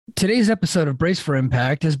Today's episode of Brace for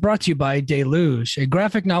Impact is brought to you by Deluge, a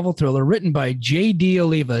graphic novel thriller written by J.D.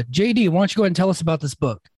 Oliva. J.D., why don't you go ahead and tell us about this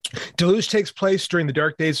book? Deluge takes place during the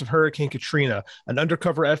dark days of Hurricane Katrina. An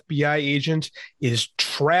undercover FBI agent is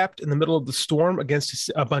trapped in the middle of the storm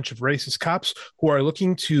against a bunch of racist cops who are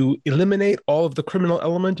looking to eliminate all of the criminal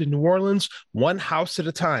element in New Orleans, one house at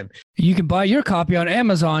a time. You can buy your copy on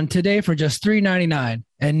Amazon today for just $3.99.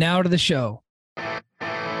 And now to the show.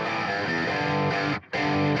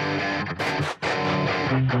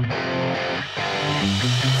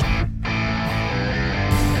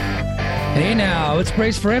 Hey now, it's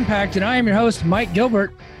Brace for Impact, and I am your host, Mike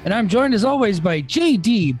Gilbert, and I'm joined as always by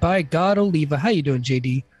JD, by God Oliva. How you doing,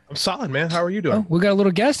 JD? I'm solid, man. How are you doing? Oh, we got a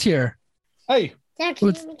little guest here. Hey. Dad, can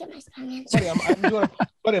you let me get my comments?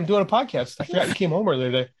 Buddy, I'm doing a podcast. I forgot you came home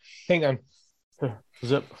earlier today. Hang on.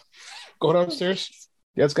 Zip. Go downstairs.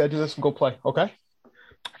 You guys got to do this and go play, okay?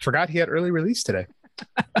 I forgot he had early release today.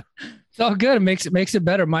 It's all good. It makes it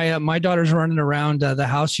better. My daughter's running around the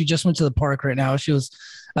house. She just went to the park right now. She was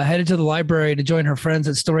headed to the library to join her friends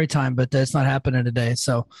at story time, but it's not happening today.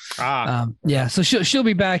 So, yeah. So she'll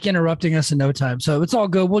be back interrupting us in no time. So it's all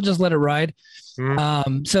good. We'll just let it ride.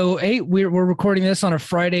 So we're recording this on a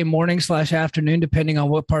Friday morning / afternoon, depending on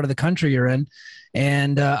what part of the country you're in.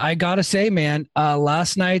 And I gotta say, man,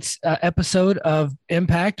 last night's episode of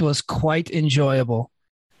Impact was quite enjoyable.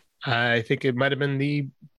 I think it might have been the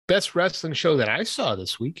best wrestling show that I saw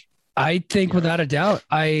this week. I think without a doubt.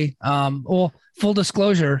 Full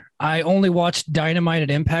disclosure, I only watched Dynamite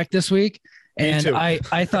at Impact this week, and I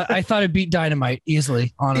thought it beat Dynamite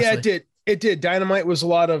easily. Honestly, yeah, it did. Dynamite was a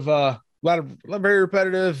lot of very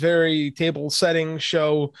repetitive, very table setting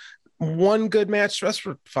show. One good match, the rest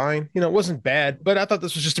were fine. You know, it wasn't bad, but I thought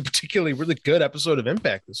this was just a particularly really good episode of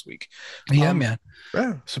Impact this week. Yeah, man.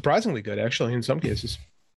 Yeah, surprisingly good, actually, in some cases.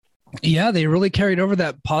 Yeah, they really carried over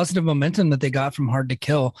that positive momentum that they got from Hard to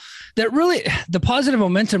Kill. The positive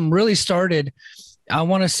momentum really started, I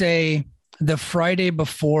want to say, the Friday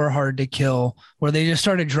before Hard to Kill, where they just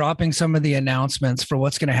started dropping some of the announcements for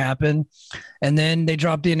what's going to happen. And then they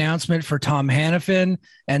dropped the announcement for Tom Hannafin.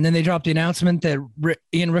 And then they dropped the announcement that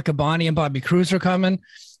Ian Riccaboni and Bobby Cruz are coming.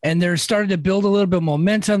 And they're starting to build a little bit of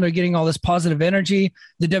momentum. They're getting all this positive energy.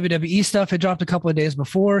 The WWE stuff had dropped a couple of days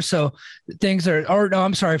before. So Friday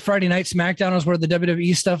night SmackDown was where the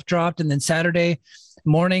WWE stuff dropped. And then Saturday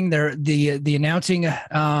morning, the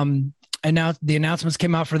announcements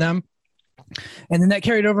came out for them. And then that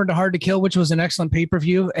carried over into Hard to Kill, which was an excellent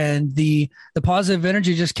pay-per-view. And the positive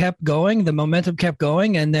energy just kept going. The momentum kept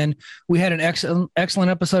going. And then we had an excellent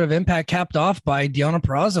episode of Impact capped off by Deonna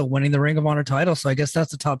Purrazzo winning the Ring of Honor title. So I guess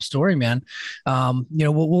that's the top story, man.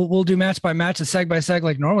 We'll do match by match and seg by seg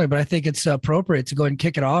like normally, but I think it's appropriate to go ahead and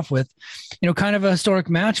kick it off with, kind of a historic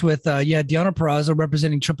match with, Deonna Purrazzo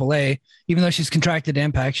representing AAA, even though she's contracted to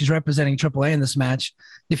Impact, she's representing AAA in this match,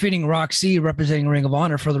 defeating Roxy representing Ring of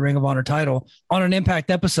Honor for the Ring of Honor title on an Impact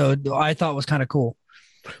episode. I thought was kind of cool.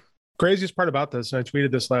 Craziest part about this, and I tweeted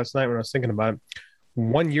this last night when I was thinking about it,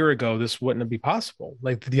 1 year ago, this wouldn't be possible.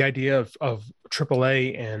 Like the idea of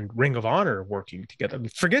AAA and Ring of Honor working together.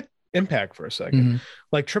 Forget Impact for a second. Mm-hmm.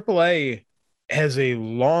 Like AAA has a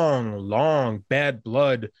long bad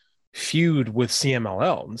blood feud with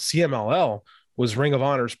CMLL. And CMLL was Ring of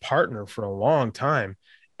Honor's partner for a long time.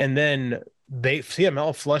 And then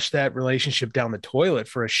CML flushed that relationship down the toilet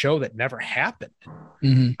for a show that never happened.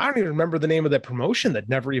 Mm-hmm. I don't even remember the name of that promotion that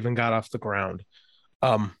never even got off the ground.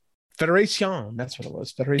 Federation, that's what it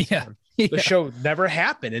was. Federation. Yeah. The show never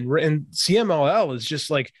happened, and CMLL is just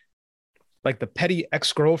like the petty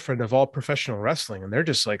ex-girlfriend of all professional wrestling, and they're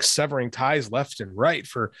just like severing ties left and right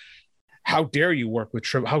for how dare you work with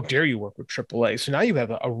AAA. So now you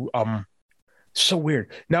have so weird.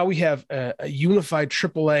 Now we have a unified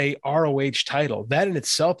AAA ROH title. That in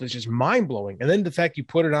itself is just mind-blowing. And then the fact you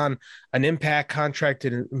put it on an Impact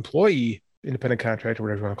contracted employee, independent contractor,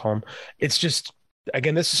 whatever you want to call them. It's just,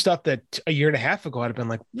 again, this is stuff that a year and a half ago I'd have been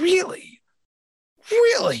like, really?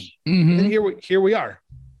 Mm-hmm. And here we are.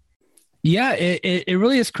 Yeah, it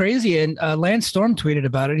really is crazy. And Lance Storm tweeted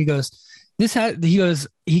about it. He goes,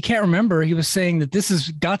 he can't remember. He was saying that this has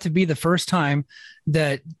got to be the first time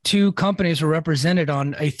that two companies were represented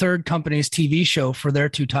on a third company's TV show for their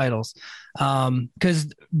two titles.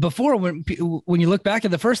 Because before, when you look back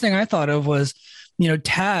at the first thing I thought of was,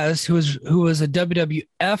 Taz, who was a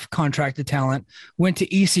WWF contracted talent, went to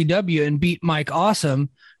ECW and beat Mike Awesome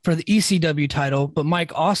for the ECW title, but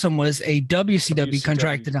Mike Awesome was a WCW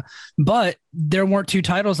contracted, but there weren't two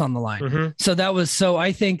titles on the line. Mm-hmm. So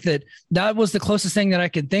I think that was the closest thing that I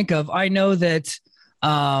could think of. I know that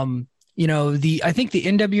I think the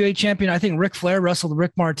NWA champion, I think Ric Flair wrestled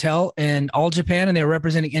Rick Martel in All Japan, and they were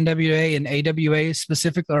representing NWA and AWA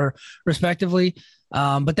specific or respectively.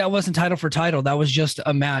 But that wasn't title for title. That was just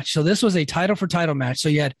a match. So this was a title for title match. So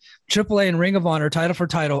you had AAA and Ring of Honor title for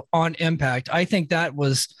title on Impact. I think that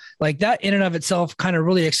was like that in and of itself kind of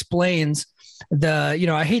really explains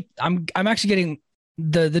I'm actually getting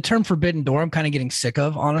the term Forbidden Door. I'm kind of getting sick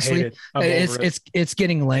of, honestly. It's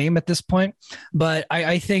getting lame at this point. But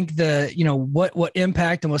I think what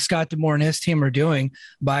Impact and what Scott D'Amore and his team are doing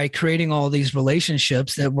by creating all these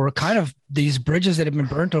relationships that were kind of these bridges that have been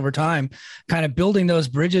burnt over time, kind of building those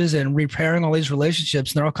bridges and repairing all these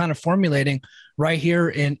relationships. And they're all kind of formulating right here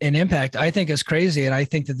in Impact, I think is crazy. And I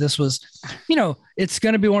think that this was, it's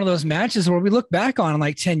going to be one of those matches where we look back on in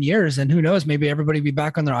like 10 years and who knows, maybe everybody be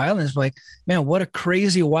back on their islands. Like, man, what a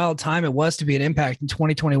crazy wild time it was to be at Impact in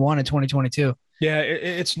 2021 and 2022. Yeah.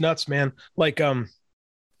 It's nuts, man. Like, I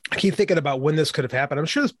keep thinking about when this could have happened. I'm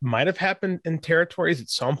sure this might've happened in territories at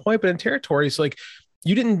some point, but in territories, like,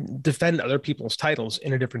 you didn't defend other people's titles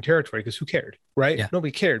in a different territory because who cared, right? Yeah. Nobody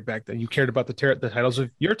cared back then. You cared about the titles of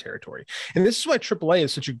your territory. And this is why AAA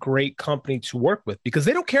is such a great company to work with, because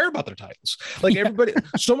they don't care about their titles. Like everybody,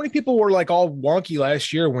 so many people were like all wonky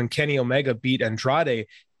last year when Kenny Omega beat Andrade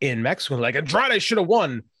in Mexico. Like Andrade should have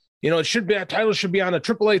won. It should be, a title should be on a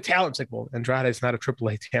AAA talent. It's like, well, Andrade is not a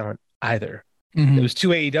AAA talent either. Mm-hmm. It was two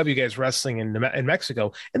AEW guys wrestling in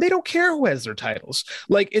Mexico, and they don't care who has their titles.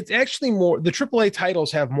 Like, it's actually more, the AAA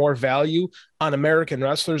titles have more value on American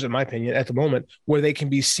wrestlers, in my opinion, at the moment, where they can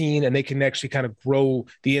be seen and they can actually kind of grow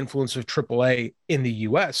the influence of AAA in the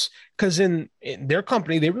US. Because in their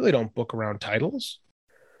company, they really don't book around titles.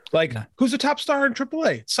 Like, who's the top star in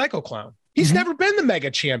AAA? Psycho Clown. He's never been the mega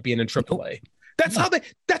champion in AAA.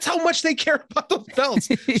 That's how much they care about the belts.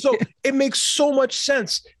 So it makes so much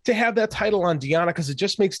sense to have that title on Deonna, because it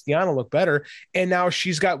just makes Deonna look better. And now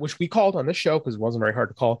she's got, which we called on the show because it wasn't very hard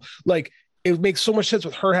to call. Like, it makes so much sense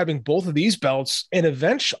with her having both of these belts. And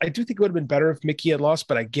eventually, I do think it would have been better if Mickie had lost,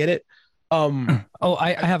 but I get it.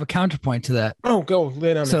 I have a counterpoint to that. Oh, go.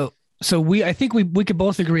 So I think we could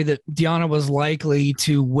both agree that Deonna was likely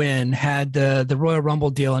to win had the Royal Rumble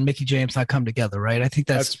deal and Mickie James not come together, right? I think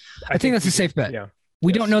that's a safe bet. Yeah.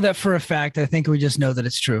 We don't know that for a fact. I think we just know that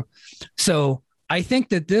it's true. So I think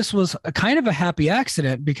that this was a kind of a happy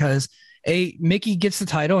accident because Mickie gets the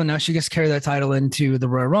title and now she gets to carry that title into the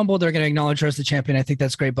Royal Rumble. They're going to acknowledge her as the champion. I think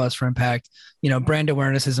that's great buzz for Impact. Brand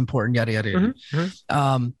awareness is important, yada, yada, yada.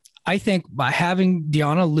 Mm-hmm. I think by having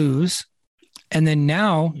Deonna lose, and then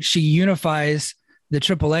now she unifies the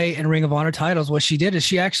AAA and Ring of Honor titles. What she did is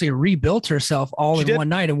she actually rebuilt herself all in one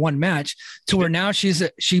night in one match to where now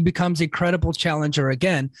she becomes a credible challenger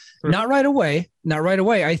again. Mm-hmm. Not right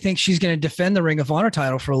away. I think she's going to defend the Ring of Honor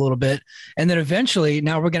title for a little bit. And then eventually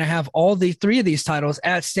now we're going to have all the three of these titles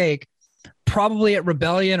at stake, probably at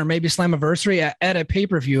Rebellion or maybe Slammiversary at a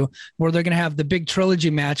pay-per-view where they're going to have the big trilogy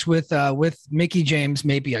match with Mickie James,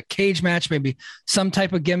 maybe a cage match, maybe some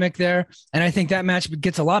type of gimmick there. And I think that match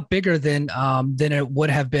gets a lot bigger than it would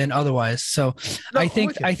have been otherwise. So I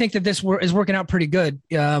think that this is working out pretty good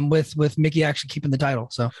with Mickie actually keeping the title.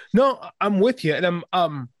 So no, I'm with you. And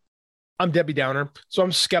I'm Debbie Downer. So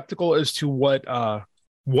I'm skeptical as to what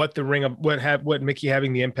Mickie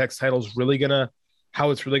having the Impact title is really how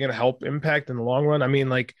it's really going to help Impact in the long run. I mean,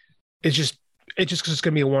 like, it's just because it's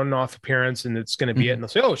going to be a one-off appearance and it's going to be it. And they'll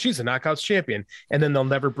say, oh, she's a Knockouts champion. And then they'll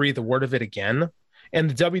never breathe a word of it again. And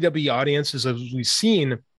the WWE audiences, as we've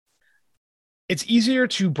seen, it's easier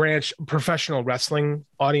to branch professional wrestling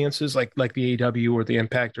audiences like the AEW or the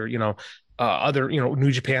Impact or, other,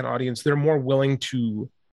 New Japan audience. They're more willing to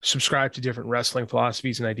subscribe to different wrestling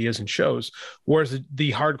philosophies and ideas and shows, whereas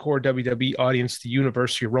the hardcore WWE audience, the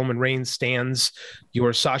universe, your Roman Reigns stands,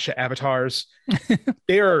 your Sasha avatars,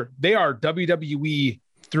 they are WWE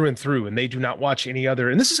through and through, and they do not watch any other.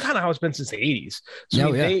 And this is kind of how it's been since the 80s.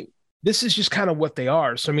 So this is just kind of what they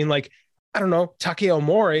are. So I mean, like, I don't know, Takeo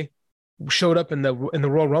Omori showed up in the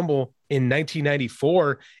Royal Rumble in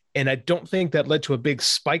 1994. And I don't think that led to a big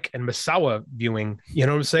spike in Misawa viewing. You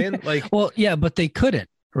know what I'm saying? Like, well, yeah, but they couldn't.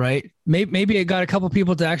 Right. Maybe it got a couple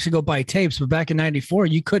people to actually go buy tapes, but back in 94,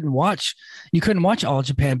 you couldn't watch All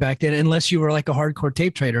Japan back then unless you were like a hardcore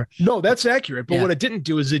tape trader. No, that's accurate. But what it didn't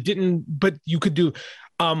do is but you could do,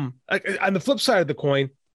 on the flip side of the coin,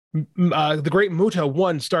 the great Muta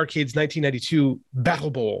won Starrcade's 1992 Battle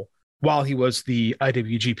Bowl while he was the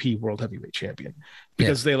IWGP World Heavyweight Champion,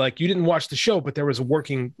 because you didn't watch the show, but there was a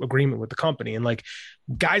working agreement with the company. And like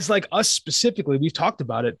guys like us specifically, we've talked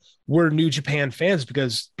about it, we're New Japan fans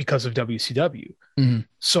because of WCW. Mm-hmm.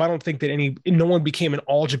 So I don't think that no one became an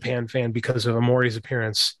All Japan fan because of Omori's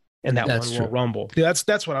appearance in that That's one true. Royal Rumble.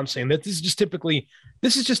 That's what I'm saying. That this is just typically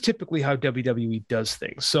how WWE does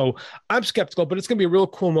things. So I'm skeptical, but it's gonna be a real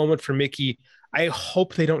cool moment for Mickey. I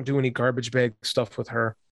hope they don't do any garbage bag stuff with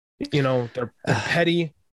her. You know, they're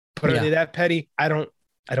petty, but are Yeah. they that petty? I don't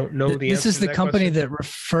know the This answer is to the that company question. that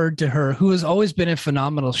referred to her, who has always been in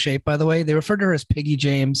phenomenal shape, by the way. They referred to her as Piggy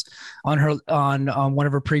James on one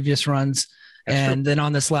of her previous runs. That's And true. then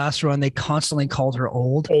on this last run, they constantly called her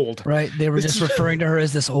old. Old. Right. They were This just is- referring to her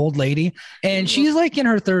as this old lady. And she's like in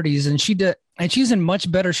her 30s, and she's in much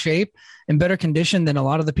better shape and better condition than a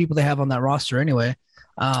lot of the people they have on that roster anyway.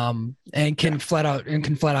 And can flat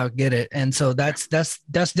out get it. And so that's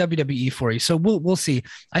WWE for you. So we'll see.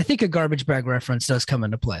 I think a garbage bag reference does come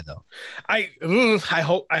into play though. I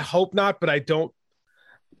hope not, but I don't.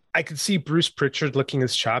 I could see Bruce Pritchard licking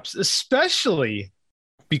his chops, especially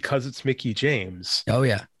because it's Mickey James. Oh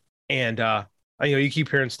yeah. And you keep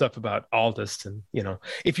hearing stuff about Aldis, and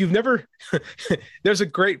if you've never, there's a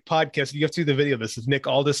great podcast. You have to do the video of this of Nick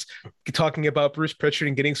Aldis talking about Bruce Pritchard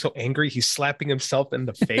and getting so angry he's slapping himself in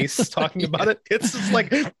the face talking about it. It's just like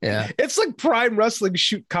it's like prime wrestling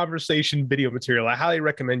shoot conversation video material. I highly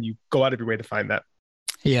recommend you go out of your way to find that.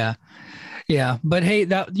 Yeah. Yeah, but hey,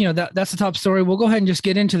 that's the top story. We'll go ahead and just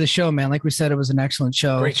get into the show, man. Like we said, it was an excellent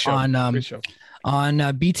show. Great show. Great show. On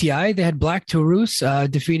BTI, they had Black Taurus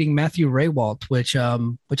defeating Matthew Raywalt, which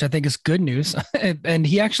I think is good news. And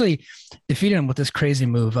he actually defeated him with this crazy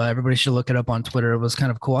move. Everybody should look it up on Twitter. It was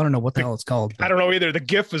kind of cool. I don't know what the hell it's called. I don't know either. The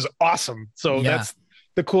GIF is awesome. So that's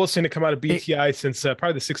the coolest thing to come out of BTI since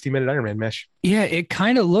probably the 60-minute Iron Man match. Yeah, it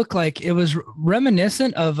kind of looked like it was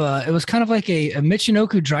reminiscent of it was kind of like a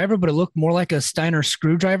Michinoku driver, but it looked more like a Steiner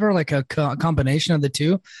screwdriver, like a combination of the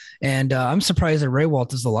two. And I'm surprised that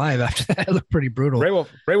Raywalt is alive after that. It looked pretty brutal.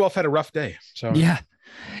 Raywolf had a rough day. So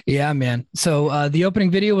yeah, man. So the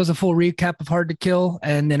opening video was a full recap of Hard to Kill,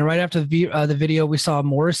 and then right after the video, we saw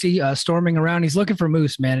Morrissey storming around. He's looking for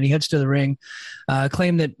Moose, man, and he heads to the ring.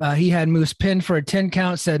 Claimed that he had Moose pinned for a 10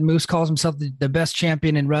 count. Said Moose calls himself the best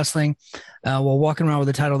champion in wrestling while walking around with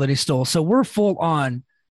the title that he stole. So we're full on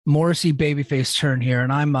Morrissey babyface turn here,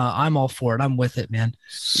 and I'm all for it. I'm with it, man.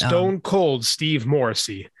 Stone Cold Steve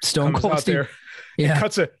Morrissey. Stone Cold Steve. There. Yeah,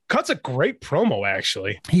 cuts a great promo.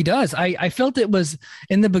 Actually, he does. I felt it was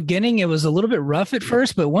in the beginning. It was a little bit rough at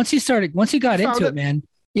first, but once he got into it, man.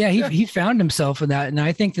 Yeah, he found himself in that, and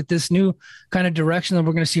I think that this new kind of direction that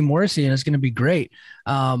we're going to see Morrissey in is going to be great.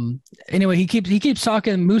 Anyway, he keeps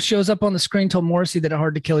talking. Moose shows up on the screen, told Morrissey that at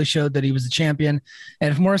Hard to Kill he showed that he was the champion,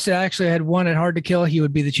 and if Morrissey actually had won at Hard to Kill, he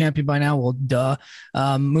would be the champion by now. Well, duh.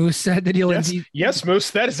 Moose said that he'll yes,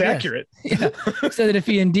 Moose, that is accurate. Yeah, said that if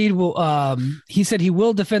he indeed will, he said he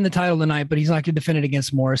will defend the title tonight, but he's not going to defend it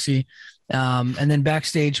against Morrissey. And then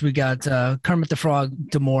backstage, we got Kermit the Frog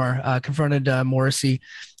D'Amore confronted Morrissey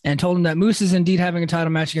and told him that Moose is indeed having a title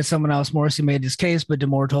match against someone else. Morrissey made his case, but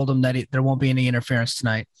D'Amore told him that there won't be any interference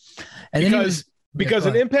tonight. And because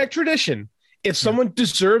in Impact tradition, if someone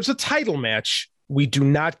deserves a title match, we do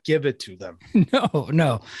not give it to them.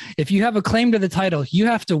 No. If you have a claim to the title, you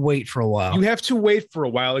have to wait for a while. You have to wait for a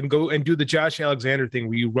while and go and do the Josh Alexander thing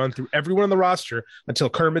where you run through everyone on the roster until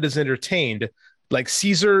Kermit is entertained. Like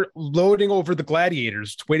Caesar loading over the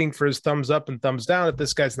gladiators, waiting for his thumbs up and thumbs down. If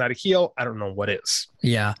this guy's not a heel, I don't know what is.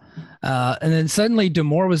 Yeah. And then suddenly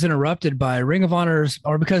D'Amore was interrupted by Ring of Honor's,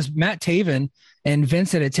 or because Matt Taven and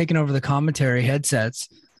Vincent had taken over the commentary headsets.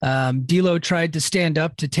 D'Lo tried to stand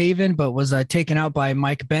up to Taven, but was taken out by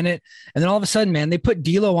Mike Bennett. And then all of a sudden, man, they put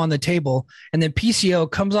D'Lo on the table, and then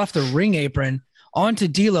PCO comes off the ring apron onto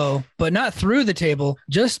D'Lo, but not through the table,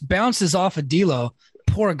 just bounces off of D'Lo.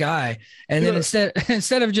 Poor guy. And then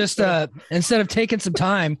instead of taking some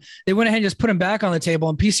time, they went ahead and just put him back on the table,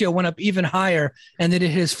 and PCO went up even higher, and they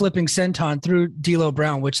did his flipping senton through D'Lo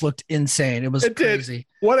Brown, which looked insane. It was crazy.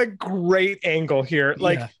 What a great angle here.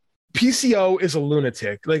 PCO is a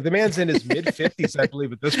lunatic. Like the man's in his mid 50s, I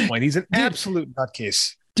believe, at this point. He's an absolute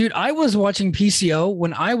nutcase. Dude, I was watching PCO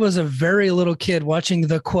when I was a very little kid, watching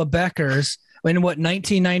the Quebecers in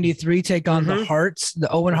 1993 take on the Harts, the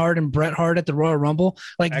Owen Hart and Bret Hart at the Royal Rumble.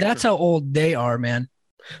 That's how old they are, man.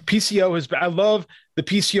 PCO is, I love the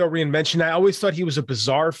PCO reinvention. I always thought he was a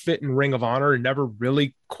bizarre fit in Ring of Honor and never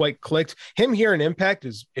really quite clicked. Him here in Impact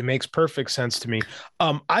it makes perfect sense to me.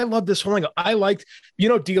 I love this whole thing. I liked,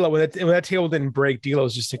 D'Lo, when that table didn't break, D'Lo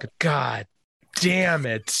was just thinking, God damn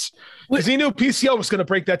it. Because he knew PCO was going to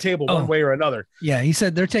break that table one way or another. Yeah, he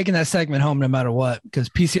said they're taking that segment home no matter what because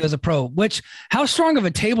PCO is a pro. Which, how strong of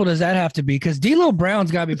a table does that have to be? Because D'Lo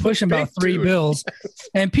Brown's got to be pushing about 3 bills,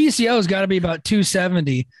 and PCO's got to be about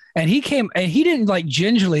 270. And he didn't like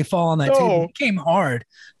gingerly fall on that table. He came hard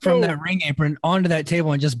from that ring apron onto that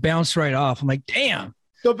table and just bounced right off. I'm like, damn.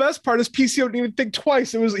 The best part is PCO didn't even think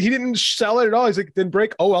twice. He didn't sell it at all. He's like, didn't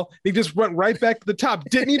break. Oh, well, he just went right back to the top.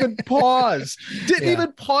 Didn't even pause.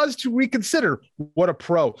 Even pause to reconsider. What a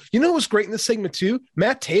pro. You know who was great in this segment too?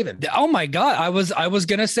 Matt Taven. Oh my God. I was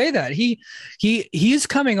going to say that he's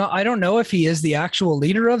coming on. I don't know if he is the actual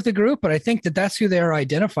leader of the group, but I think that's who they're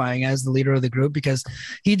identifying as the leader of the group because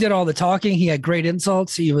he did all the talking. He had great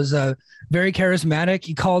insults. He was very charismatic.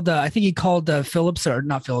 He called, I think he called Phillips or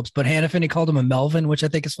not Phillips, but Hannafin. He called him a Melvin, which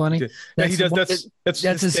I think is funny. Yeah, he does.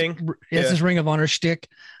 That's his thing. That's his Ring of Honor shtick.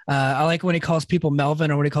 I like when he calls people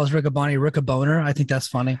Melvin or when he calls Riccaboni Rickaboner. I think that's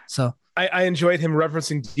funny. So I enjoyed him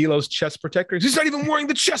referencing D'Lo's chest protector. He's not even wearing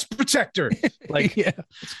the chest protector. Like, yeah,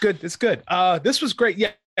 it's good. It's good. This was great.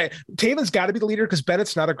 Yeah. Taven's got to be the leader because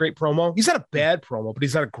Bennett's not a great promo. He's not a bad promo, but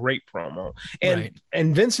he's not a great promo.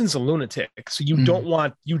 And Vincent's a lunatic, so you don't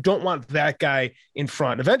want that guy in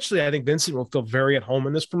front. Eventually, I think Vincent will feel very at home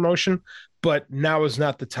in this promotion, but now is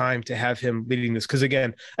not the time to have him leading this because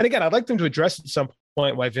again, I'd like them to address at some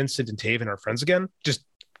point why Vincent and Taven are friends again. Just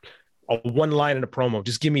a one line in a promo.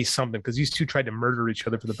 Just give me something because these two tried to murder each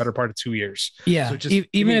other for the better part of 2 years. Yeah, so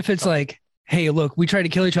even if it's like, hey, look, we tried to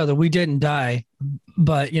kill each other. We didn't die,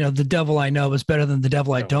 but the devil I know is better than the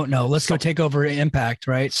devil I don't know. Let's go take over Impact,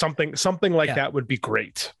 right? Something like that would be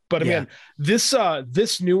great. But I mean,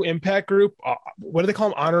 this new Impact group, what do they call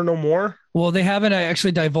them? Honor No More? Well, they haven't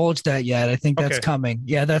actually divulged that yet. I think that's coming.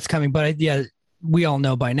 Yeah, that's coming. But we all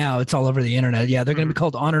know by now it's all over the internet. Yeah, they're going to be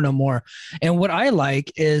called Honor No More. And what I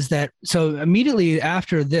like is that so immediately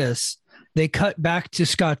after this, they cut back to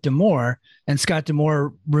Scott D'Amore, and Scott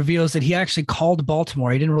D'Amore reveals that he actually called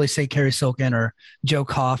Baltimore. He didn't really say Kerry Silkin or Joe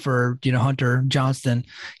Koff or Hunter Johnston.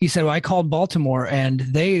 He said, "Well, I called Baltimore, and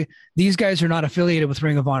these guys are not affiliated with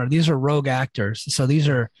Ring of Honor. These are rogue actors. So these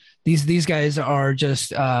guys are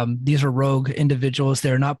just these are rogue individuals.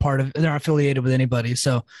 They're not affiliated with anybody.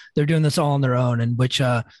 So they're doing this all on their own." And which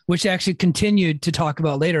actually continued to talk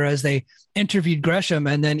about later as they interviewed Gresham,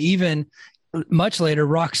 and then even much later,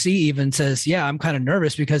 Roxy even says, "Yeah, I'm kind of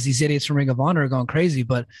nervous because these idiots from Ring of Honor are going crazy,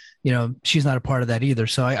 but she's not a part of that either."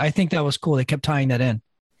 So I think that was cool. They kept tying that in.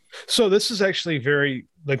 So this is actually very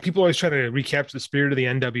like people always try to recapture the spirit of the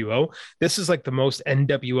NWO. This is like the most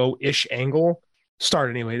NWO-ish angle start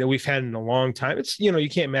anyway that we've had in a long time. It's you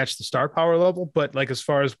can't match the star power level, but like as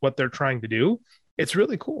far as what they're trying to do, it's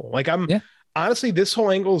really cool. Like honestly, this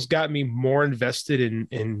whole angle has got me more invested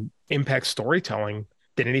in Impact storytelling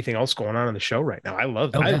than anything else going on in the show right now. I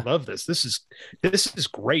love this. This is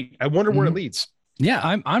great. I wonder where it leads.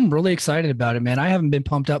 Yeah, I'm really excited about it, man. I haven't been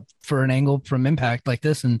pumped up for an angle from Impact like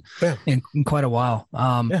this in quite a while.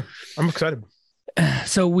 I'm excited.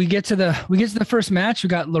 So we get to the first match. We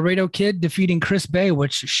got Laredo Kid defeating Chris Bay,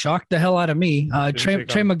 which shocked the hell out of me.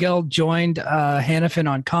 Trey Miguel joined Hannafin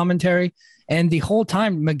on commentary. And the whole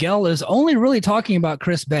time, Miguel is only really talking about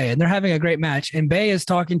Chris Bay, and they're having a great match. And Bay is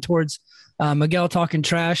talking towards Miguel, talking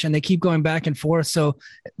trash, and they keep going back and forth. So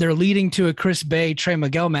they're leading to a Chris Bay, Trey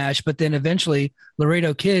Miguel match. But then eventually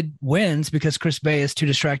Laredo Kid wins because Chris Bay is too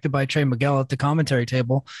distracted by Trey Miguel at the commentary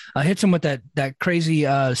table. Hits him with that crazy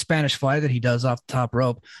Spanish fly that he does off the top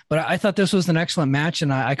rope. But I thought this was an excellent match,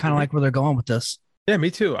 and I kind of like where they're going with this. Yeah,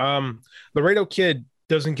 me too. Laredo Kid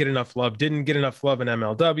doesn't get enough love, didn't get enough love in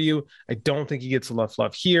MLW. I don't think he gets enough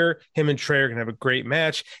love here. Him and Trey are going to have a great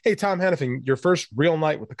match. Hey, Tom Hannafin, your first real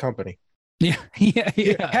night with the company. Yeah.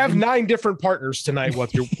 Have 9 different partners tonight while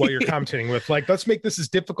you're commentating with. Like, let's make this as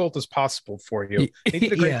difficult as possible for you. He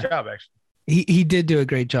did a great job, actually. He did do a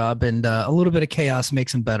great job, and a little bit of chaos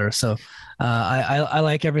makes him better. So I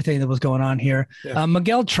like everything that was going on here. Yeah.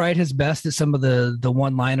 Miguel tried his best at some of the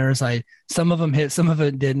one-liners. Some of them hit, some of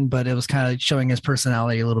it didn't, but it was kind of showing his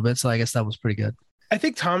personality a little bit. So I guess that was pretty good. I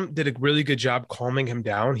think Tom did a really good job calming him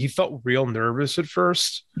down. He felt real nervous at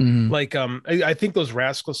first. Mm-hmm. Like, I think those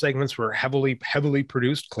Rascal segments were heavily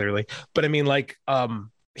produced, clearly. But I mean, like,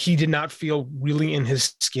 he did not feel really in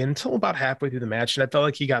his skin until about halfway through the match. And I felt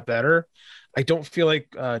like he got better. I don't feel like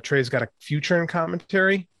Trey's got a future in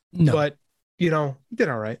commentary, but he did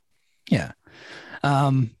all right. Yeah.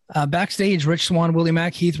 Backstage, Rich Swann, Willie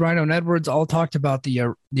Mack, Heath, Rhino, and Edwards all talked about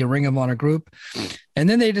the Ring of Honor group, and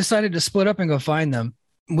then they decided to split up and go find them,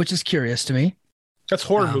 which is curious to me. That's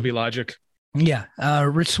horror movie logic. Yeah,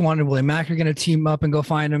 Rich Swann and Willie Mack are going to team up and go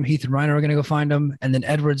find him. Heath and Reiner are going to go find him, and then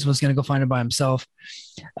Edwards was going to go find him by himself.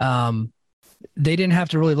 They didn't have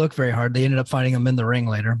to really look very hard. They ended up finding him in the ring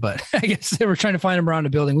later, but I guess they were trying to find him around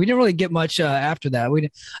the building. We didn't really get much after that.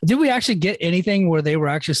 Did we actually get anything where they were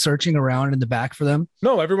actually searching around in the back for them?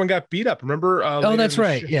 No, everyone got beat up. Remember? Oh, that's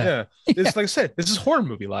right. Yeah. It's like I said, this is horror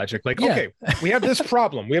movie logic. Like, okay, we have this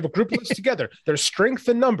problem. We have a group of us together. There's strength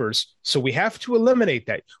in numbers, so we have to eliminate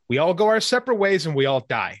that. We all go our separate ways, and we all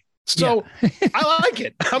die. So I like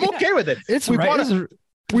it. I'm okay with it. It's right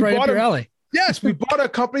up your alley. Yes, we bought a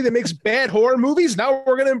company that makes bad horror movies. Now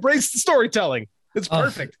we're going to embrace the storytelling. It's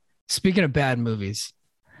perfect. Speaking of bad movies,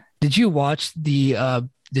 did you watch the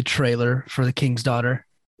trailer for The King's Daughter?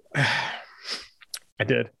 I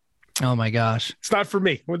did. Oh my gosh. It's not for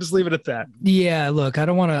me. We'll just leave it at that. Yeah, look, I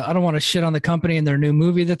don't want to shit on the company and their new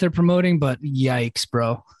movie that they're promoting, but yikes,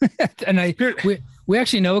 bro. And we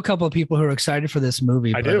actually know a couple of people who are excited for this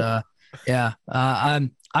movie. I do. I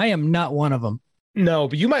am not one of them. No,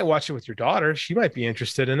 but you might watch it with your daughter. She might be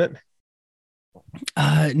interested in it.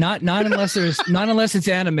 Not unless it's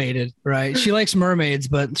animated, right? She likes mermaids,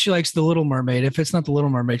 but she likes The Little Mermaid. If it's not The Little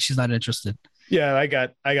Mermaid, she's not interested. Yeah, I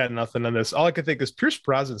got nothing on this. All I can think is Pierce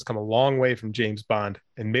Brosnan's come a long way from James Bond,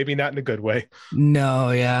 and maybe not in a good way.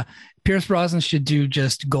 No, yeah. Pierce Brosnan should do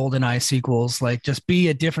just GoldenEye sequels, like just be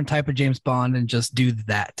a different type of James Bond and just do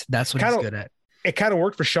that. That's what he's good at. It kind of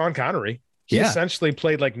worked for Sean Connery. He essentially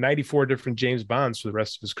played like 94 different James Bonds for the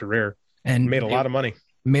rest of his career and made a lot of money.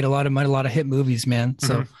 Made a lot of hit movies, man.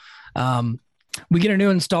 So we get a new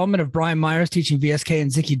installment of Brian Myers teaching VSK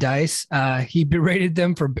and Zicky Dice. He berated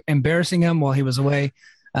them for embarrassing him while he was away.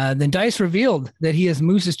 Then Dice revealed that he is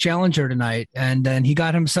Moose's challenger tonight. And then he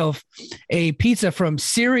got himself a pizza from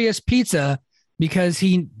Serious Pizza because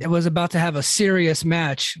he was about to have a serious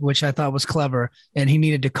match, which I thought was clever, and he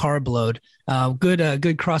needed to carb load.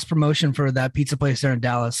 Good cross promotion for that pizza place there in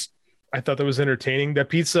Dallas. I thought that was entertaining. That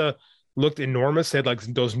pizza looked enormous. They had like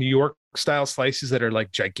those New York style slices that are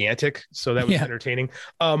like gigantic. So that was entertaining.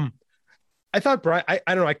 I thought Brian, I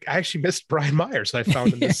don't know. I actually missed Brian Myers. I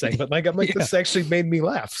found in this segment. This actually made me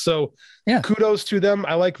laugh. So kudos to them.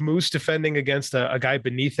 I like Moose defending against a guy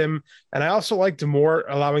beneath him. And I also like D'Amore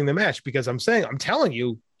allowing the match because I'm telling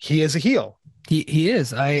you, he is a heel. He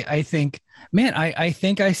is. I think, man, I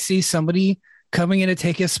think I see somebody coming in to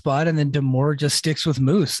take his spot and then D'Amore just sticks with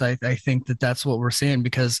Moose. I think that's what we're seeing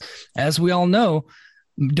because as we all know,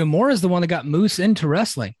 D'Amore is the one that got Moose into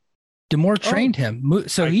wrestling. D'Amore trained him.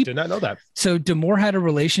 So I did not know that. So D'Amore had a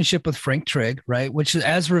relationship with Frank Trigg, right? Which is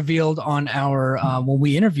as revealed on our, when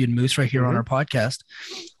we interviewed Moose right here on our podcast.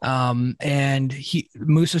 And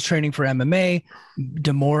Moose was training for MMA.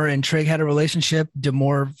 D'Amore and Trigg had a relationship.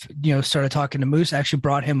 D'Amore, started talking to Moose, actually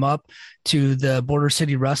brought him up to the Border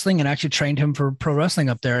City Wrestling and actually trained him for pro wrestling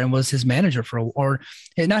up there and was his manager or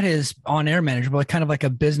not his on-air manager, but kind of like a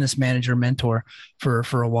business manager mentor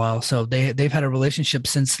for a while. So they've had a relationship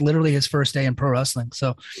since literally his first day in pro wrestling.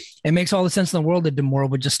 So it makes all the sense in the world that D'Amore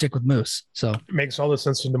would just stick with Moose. So it makes all the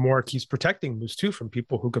sense when D'Amore keeps protecting Moose too from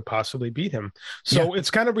people who could possibly beat him. So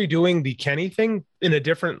it's kind of redoing the Kenny thing in a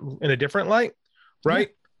different light, right?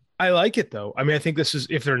 Yeah. I like it though. I mean, I think this is,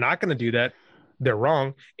 if they're not going to do that, they're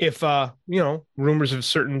wrong. If rumors of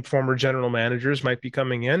certain former general managers might be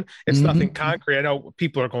coming in, it's nothing concrete. I know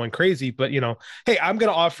people are going crazy, but hey, I'm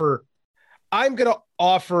going to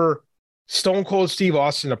offer Stone Cold Steve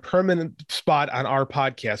Austin a permanent spot on our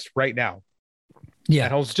podcast right now. Yeah,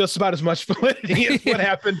 that holds just about as much validity as what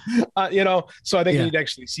happened. So I think we need to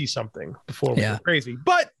actually see something before we go crazy,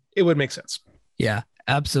 but it would make sense. Yeah.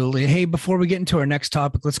 Absolutely. Hey, before we get into our next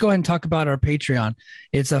topic, let's go ahead and talk about our Patreon.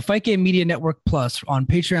 It's a Fight Game Media Network Plus on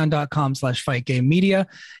patreon.com/FightGameMedia.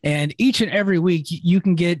 And each and every week, you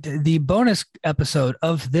can get the bonus episode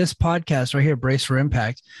of this podcast right here, Brace for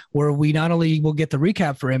Impact, where we not only will get the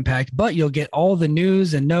recap for Impact, but you'll get all the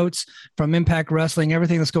news and notes from Impact Wrestling,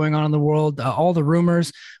 everything that's going on in the world, all the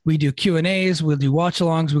rumors. We do Q&As, we'll do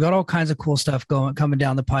watch-alongs. We got all kinds of cool stuff coming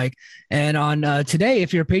down the pike. And on today,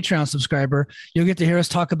 if you're a Patreon subscriber, you'll get to hear us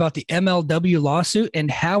talk about the MLW lawsuit and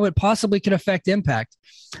how it possibly could affect Impact.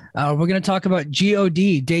 We're going to talk about God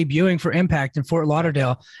debuting for Impact in Fort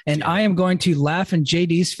Lauderdale, and I am going to laugh in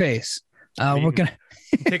JD's face. We're going to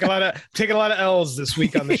taking a lot of L's this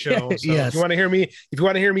week on the show. So yes. If you want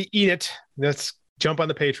to hear me eat it, let's jump on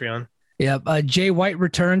the Patreon. Yeah, Jay White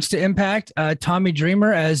returns to Impact. Tommy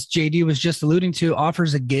Dreamer, as JD was just alluding to,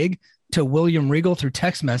 offers a gig to William Regal through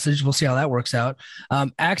text message. We'll see how that works out.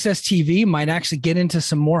 Access TV might actually get into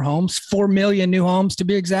some more homes, 4 million new homes to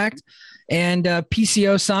be exact. and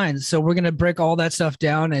PCO signs. So we're going to break all that stuff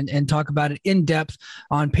down and talk about it in depth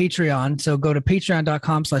on Patreon. So go to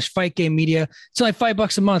patreon.com/fightgamemedia. It's only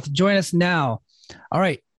 $5 a month. Join us now. All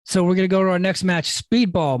right. So we're going to go to our next match.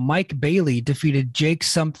 Speedball, Mike Bailey defeated Jake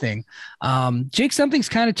Something. Jake Something's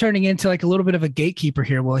kind of turning into like a little bit of a gatekeeper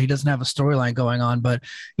here. Well, he doesn't have a storyline going on, but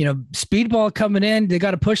Speedball coming in, they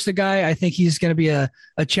got to push the guy. I think he's going to be a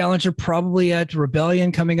challenger probably at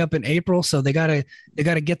Rebellion coming up in April. So they got to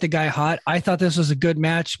get the guy hot. I thought this was a good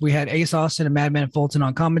match. We had Ace Austin and Madman Fulton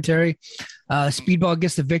on commentary. Speedball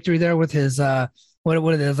gets the victory there with his,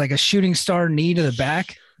 what it is, like a shooting star knee to the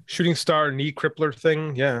back. Shooting star knee crippler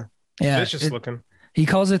thing. Yeah. Vicious looking. He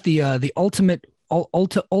calls it the ultimate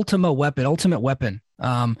weapon.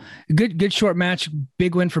 Good short match.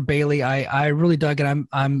 Big win for Bailey. I really dug it.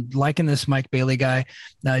 I'm liking this Mike Bailey guy.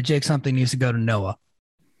 Jake Something needs to go to Noah.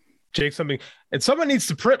 Jake Something. And someone needs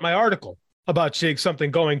to print my article about Jake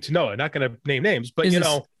Something going to Noah. Not going to name names, but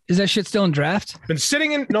is that shit still in draft? Been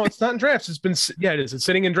sitting in, no, it's not in drafts. It is. It's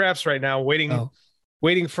sitting in drafts right now, waiting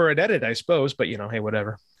for an edit, I suppose, but hey,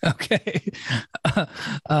 whatever. Okay. But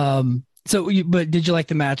did you like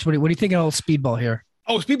the match? What do you think of old Speedball here?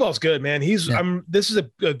 Oh, Speedball's good, man. This is a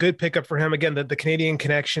good pickup for him. Again, the Canadian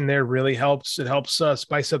connection there really helps. It helps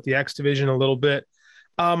spice up the X division a little bit.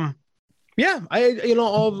 All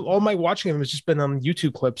my watching him has just been on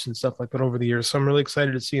YouTube clips and stuff like that over the years. So I'm really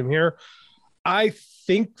excited to see him here. I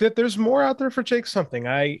think that there's more out there for Jake Something.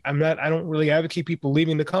 I don't really advocate people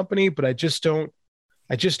leaving the company, but I just don't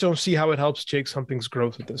see how it helps Jake Something's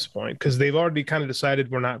growth at this point, because they've already kind of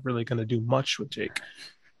decided we're not really going to do much with Jake.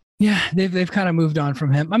 Yeah, they've kind of moved on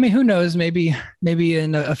from him. I mean, who knows? Maybe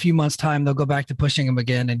in a few months' time they'll go back to pushing him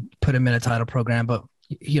again and put him in a title program. But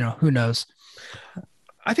who knows?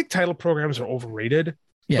 I think title programs are overrated.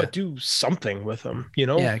 Yeah. But do something with them.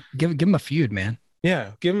 Yeah, give him a feud, man.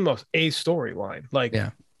 Yeah, give him a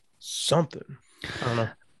storyline, something. I don't know.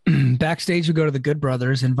 Backstage, we go to the Good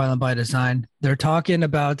Brothers in Violent by Design. They're talking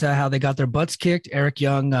about how they got their butts kicked. Eric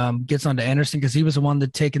Young gets onto Anderson because he was the one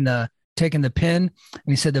that taking the pin, and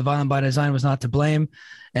he said that Violent by Design was not to blame.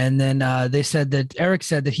 And then they said that Eric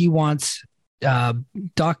said that he wants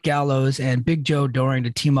Doc Gallows and Big Joe Doring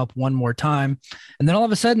to team up one more time. And then all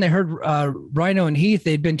of a sudden they heard Rhino and Heath,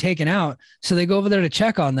 they'd been taken out, so they go over there to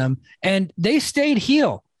check on them, and they stayed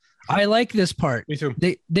heel. I like this part. Me too.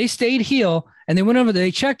 They stayed heel, and they went over there,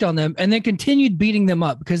 they checked on them, and then continued beating them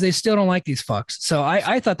up because they still don't like these fucks. So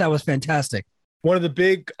I thought that was fantastic. One of the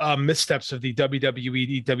big missteps of the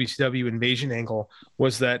WWE WCW invasion angle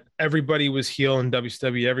was that everybody was heel in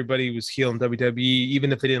WCW, everybody was heel in WWE,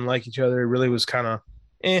 even if they didn't like each other. It really was kind of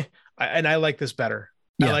and I like this better.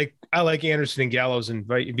 Yeah. I like Anderson and Gallows and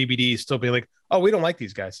BBD still being like, oh, we don't like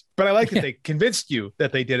these guys, but I like that they convinced you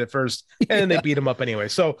that they did it first, and then they beat them up anyway.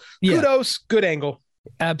 So kudos, good angle.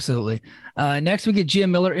 Absolutely. Next, we get Gia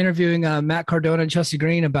Miller interviewing Matt Cardona and Chelsea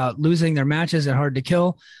Green about losing their matches at Hard to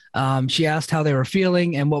Kill. She asked how they were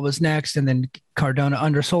feeling and what was next, and then Cardona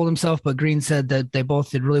undersold himself, but Green said that they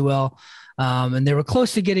both did really well, and they were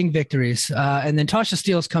close to getting victories. And then Tasha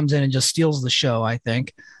Steelz comes in and just steals the show, I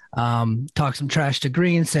think. Talked some trash to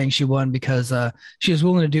Green, saying she won because she was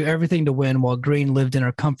willing to do everything to win while Green lived in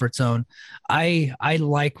her comfort zone. I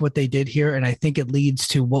like what they did here, and I think it leads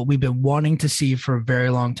to what we've been wanting to see for a very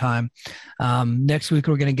long time. Next week,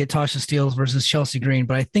 we're going to get Tasha Steelz versus Chelsea Green,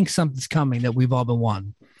 but I think something's coming that we've all been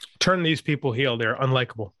wanting. Turn these people heel. They're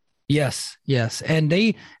unlikable. Yes. And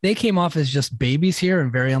they came off as just babies here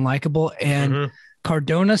and very unlikable. And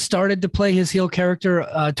Cardona started to play his heel character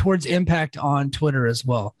towards Impact on Twitter as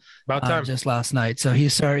well. About time. Just last night. So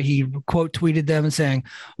he quote tweeted them and saying,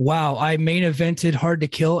 wow, I main evented Hard to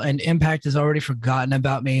Kill and Impact has already forgotten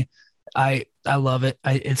about me. I love it.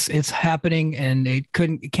 It's happening, and it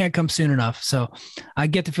can't come soon enough. So I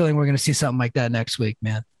get the feeling we're going to see something like that next week,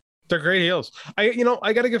 man. They're great heels. I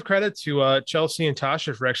got to give credit to Chelsea and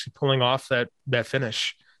Tasha for actually pulling off that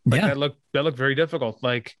finish. That looked very difficult.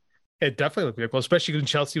 Like, it definitely looked difficult, especially when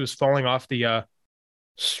Chelsea was falling off the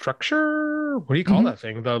structure. What do you call that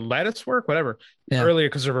thing? The lattice work, whatever. Yeah. Earlier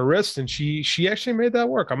because of her wrist, and she actually made that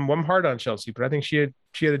work. I'm hard on Chelsea, but I think she had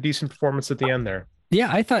a decent performance at the end there. Yeah,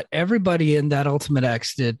 I thought everybody in that Ultimate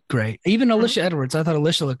X did great. Even Alicia Edwards, I thought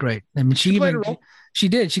Alicia looked great. I mean, she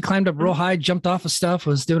did. She climbed up real high, jumped off of stuff,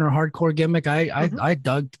 was doing her hardcore gimmick. I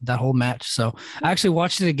dug that whole match. So I actually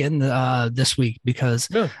watched it again this week because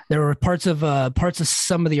there were parts of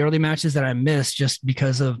some of the early matches that I missed just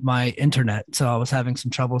because of my internet. So I was having some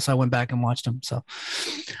trouble. So I went back and watched them. So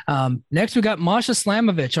next we got Masha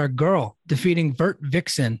Slamovich, our girl, defeating Vert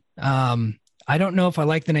Vixen. I don't know if I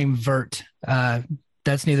like the name Vert.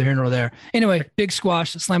 that's neither here nor there. Anyway, big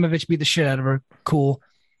squash. Slamovich beat the shit out of her. Cool.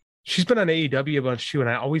 She's been on AEW a bunch too, and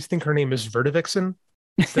I always think her name is Vertivixen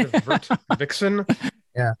instead of Vert Vixen.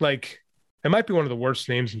 Yeah. Like, it might be one of the worst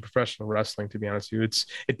names in professional wrestling, to be honest with you.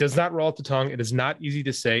 It does not roll off the tongue. It is not easy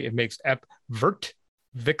to say. It makes Vert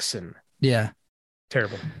Vixen. Yeah.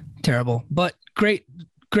 Terrible. But great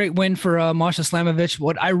win for Masha Slamovich.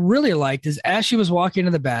 What I really liked is as she was walking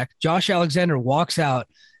to the back, Josh Alexander walks out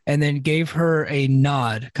and then gave her a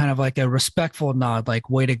nod, kind of like a respectful nod, like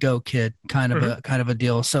 "way to go, kid," kind of a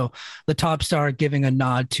deal. So the top star giving a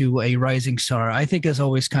nod to a rising star, I think, is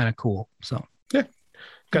always kind of cool. So yeah,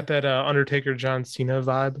 got that Undertaker John Cena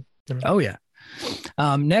vibe. Oh yeah.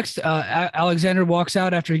 Next, Alexander walks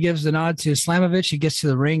out after he gives the nod to Slamovich. He gets to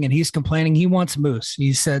the ring and he's complaining. He wants Moose.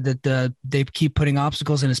 He said that they keep putting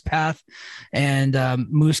obstacles in his path, and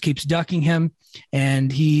Moose keeps ducking him.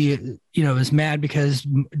 And he, is mad because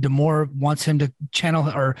D'Amore wants him to channel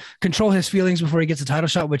or control his feelings before he gets a title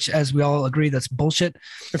shot, which, as we all agree, that's bullshit.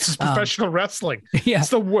 This is professional wrestling. Yeah, it's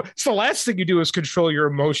the last thing you do is control your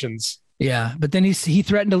emotions. Yeah, but then he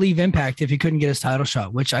threatened to leave Impact if he couldn't get his title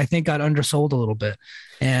shot, which I think got undersold a little bit.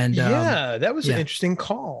 And that was an interesting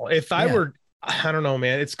call. If I were, I don't know,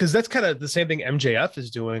 man, it's because that's kind of the same thing MJF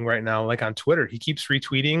is doing right now. Like on Twitter, he keeps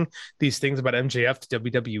retweeting these things about MJF to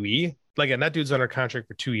WWE. Like, and that dude's under contract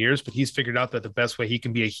for 2 years, but he's figured out that the best way he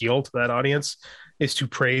can be a heel to that audience is to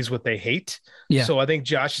praise what they hate. Yeah. So I think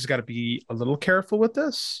Josh has got to be a little careful with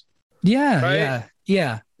this. Yeah, right?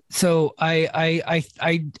 Yeah. So I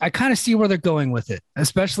kind of see where they're going with it,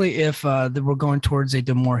 especially if we're going towards a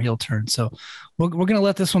D'Amore heel turn. So we're going to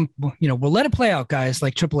let this one, we'll let it play out, guys,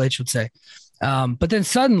 like Triple H would say. But then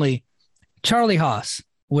suddenly Charlie Haas,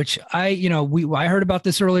 which I heard about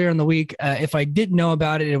this earlier in the week. If I didn't know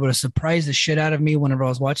about it, it would have surprised the shit out of me whenever I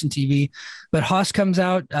was watching TV. But Haas comes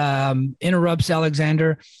out, interrupts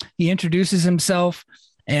Alexander. He introduces himself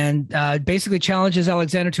and basically challenges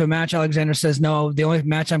Alexander to a match. Alexander says, no, the only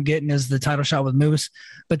match I'm getting is the title shot with Moose.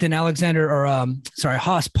 But then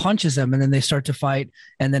Haas punches him, and then they start to fight,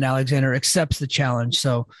 and then Alexander accepts the challenge.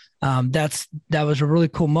 So that was a really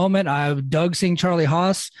cool moment. I dug seeing Charlie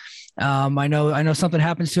Haas. I know something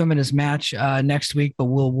happens to him in his match next week, but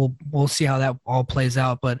we'll see how that all plays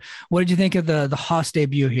out. But what did you think of the Haas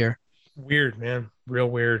debut here? Weird, man. Real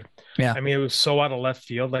weird. Yeah. I mean, it was so out of left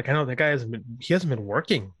field. Like, I know that guy hasn't been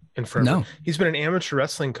working in forever. No. He's been an amateur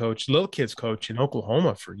wrestling coach, little kids coach in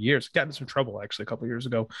Oklahoma for years. Got into some trouble actually a couple of years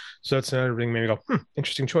ago. So that's another thing made me go,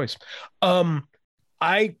 interesting choice.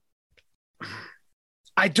 I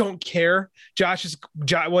don't care. I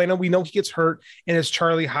know we know he gets hurt, and it's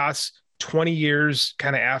Charlie Haas 20 years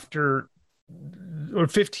kind of after, or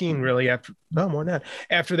 15 really after, no more than that,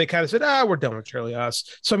 after they kind of said, we're done with Charlie Haas.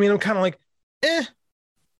 So I mean, I'm kind of like,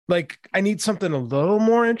 like I need something a little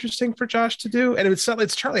more interesting for Josh to do. And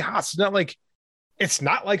it's Charlie Haas. It's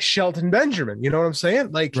not like Shelton Benjamin. You know what I'm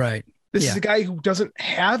saying? Like, right. This is a guy who doesn't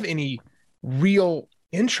have any real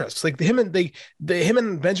interest. Like him and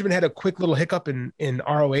Benjamin had a quick little hiccup in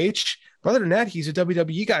ROH. But other than that, he's a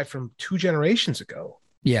WWE guy from 2 generations ago.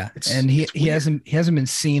 Yeah. And he hasn't been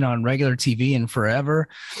seen on regular TV in forever.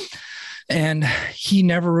 And he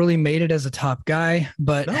never really made it as a top guy.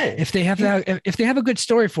 But if they have a good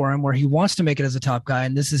story for him where he wants to make it as a top guy,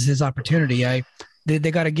 and this is his opportunity, they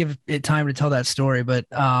got to give it time to tell that story. But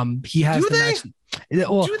he has the match.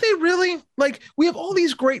 Well, do they really? Like, we have all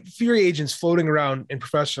these great free agents floating around in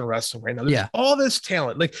professional wrestling right now. There's all this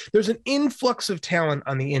talent. Like, there's an influx of talent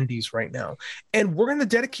on the indies right now. And we're going to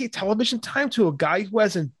dedicate television time to a guy who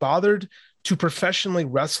hasn't bothered to professionally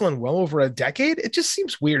wrestle in well over a decade. It just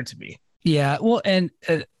seems weird to me. Yeah. Well, and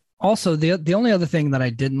also the only other thing that I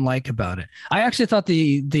didn't like about it, I actually thought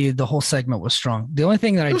the whole segment was strong. The only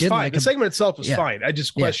thing that I didn't like, the segment itself was fine. I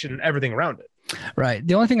just questioned everything around it. Right.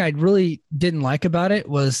 The only thing I really didn't like about it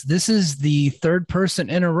was this is the third person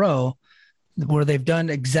in a row where they've done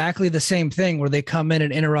exactly the same thing, where they come in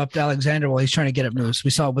and interrupt Alexander while he's trying to get at Moose.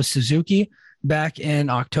 We saw it with Suzuki back in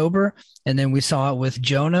October, and then we saw it with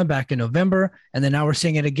Jonah back in November, and then now we're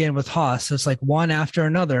seeing it again with Haas. So it's like one after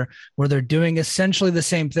another where they're doing essentially the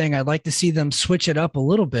same thing. I'd like to see them switch it up a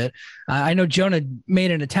little bit. I know Jonah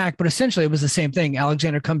made an attack, but essentially it was the same thing.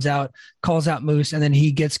 Alexander comes out, calls out Moose, and then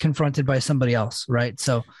he gets confronted by somebody else, right?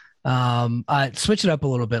 So switch it up a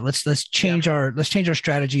little bit. Let's change our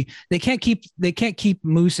strategy. They can't keep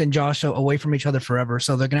Moose and Josh away from each other forever,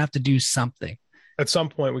 so they're gonna have to do something. At some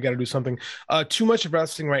point, we got to do something. Too much of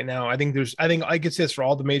wrestling right now. I think I could say this for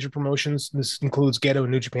all the major promotions. This includes Gedo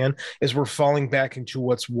and New Japan. Is we're falling back into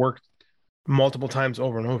what's worked multiple times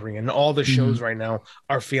over and over again. And all the shows right now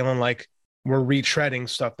are feeling like we're retreading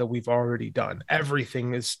stuff that we've already done.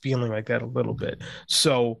 Everything is feeling like that a little bit.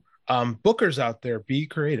 So bookers out there, be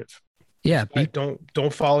creative. Yeah.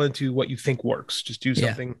 Don't fall into what you think works. Just do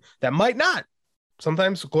something that might not.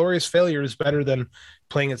 Sometimes glorious failure is better than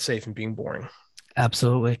playing it safe and being boring.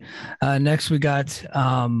 Absolutely. Next we got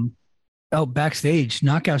backstage,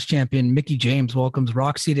 Knockouts champion Mickie James welcomes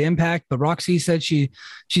Roxy to Impact, but Roxy said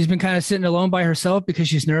she's been kind of sitting alone by herself because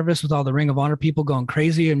she's nervous with all the Ring of Honor people going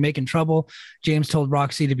crazy and making trouble. James told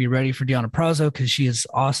Roxy to be ready for Deonna Purrazzo because she is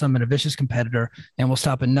awesome and a vicious competitor and will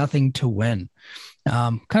stop at nothing to win.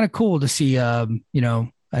 Kind of cool to see, I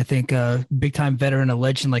think a big time veteran, a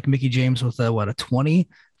legend like Mickie James with a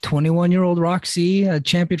 21-year-old Roxy, a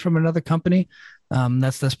champion from another company.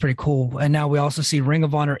 That's pretty cool. And now we also see Ring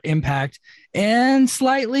of Honor, Impact, and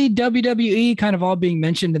slightly WWE kind of all being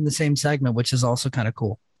mentioned in the same segment, which is also kind of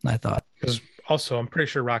cool, I thought. Because also, I'm pretty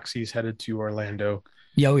sure Roxy's headed to Orlando.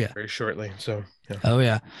 Oh, yeah. Very shortly. So, yeah. Oh,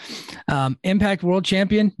 yeah. Impact World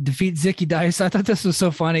Champion defeats Zicky Dice. I thought this was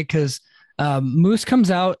so funny because Moose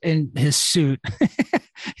comes out in his suit,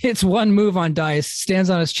 hits one move on Dice, stands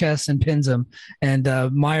on his chest and pins him. And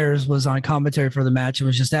Myers was on commentary for the match and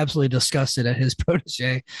was just absolutely disgusted at his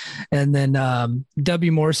protege. And then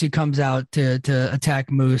W. Morrissey comes out to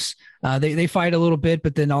attack Moose. They fight a little bit,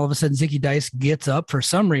 but then all of a sudden Zicky Dice gets up for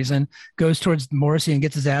some reason, goes towards Morrissey and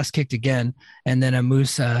gets his ass kicked again. And then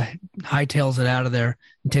Moose hightails it out of there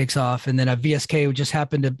and takes off. And then VSK just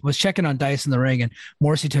was checking on Dice in the ring, and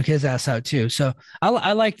Morrissey took his ass out too. So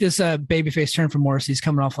I like this babyface turn from Morrissey. He's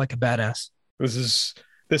coming off like a badass. This is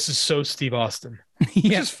so Steve Austin. Which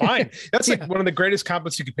is fine. That's like one of the greatest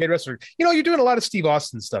compliments you could pay a wrestler. You're doing a lot of Steve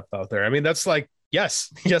Austin stuff out there. I mean, that's like,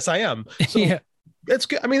 yes, I am. So yeah. That's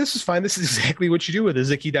good. I mean, this is fine. This is exactly what you do with a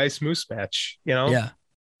Zicky Dice Moose match, Yeah.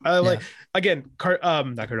 Again, not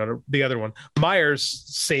Cardona, the other one. Myers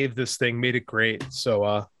saved this thing, made it great.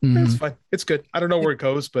 So it's fine. It's good. I don't know where it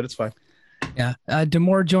goes, but it's fine. Yeah.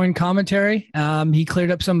 D'Amore joined commentary. He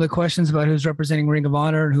cleared up some of the questions about who's representing Ring of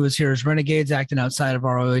Honor and who is here as Renegades acting outside of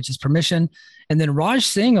ROH's permission. And then Raj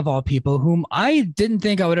Singh, of all people, whom I didn't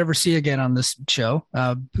think I would ever see again on this show,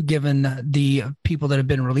 given the people that have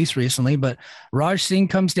been released recently. But Raj Singh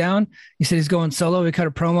comes down. He said he's going solo. He cut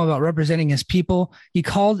a promo about representing his people. He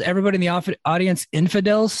called everybody in the audience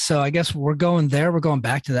infidels. So I guess we're going there. We're going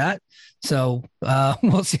back to that. So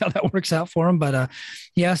we'll see how that works out for him. But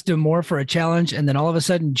he asked D'Amore for a challenge. And then all of a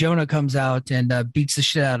sudden, Jonah comes out and beats the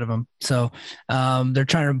shit out of him. So they're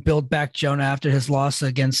trying to build back Jonah after his loss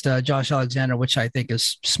against Josh Alexander, which I think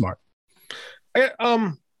is smart.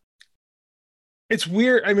 It's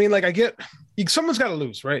weird. I mean, I get someone's got to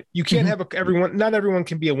lose, right? You can't have everyone. Not everyone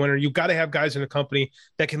can be a winner. You've got to have guys in a company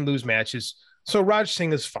that can lose matches. So Raj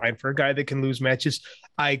Singh is fine for a guy that can lose matches.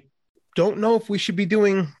 I don't know if we should be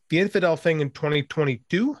doing the infidel thing in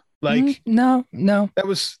 2022. No, that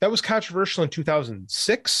was controversial in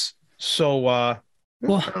 2006. So,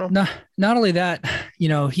 well, not only that,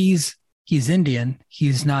 he's Indian.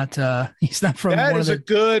 He's not from. That is a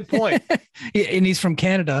good point. And he's from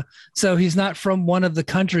Canada. So he's not from one of the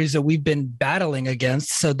countries that we've been battling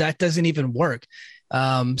against. So that doesn't even work.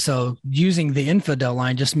 So using the infidel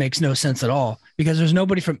line just makes no sense at all because there's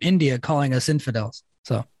nobody from India calling us infidels.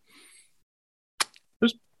 So.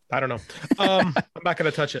 I don't know. I'm not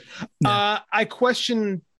going to touch it. No. I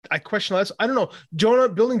question less. I don't know.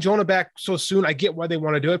 Building Jonah back so soon. I get why they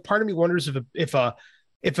want to do it. Part of me wonders if a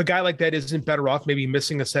guy like that isn't better off maybe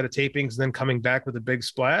missing a set of tapings and then coming back with a big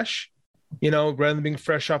splash, rather than being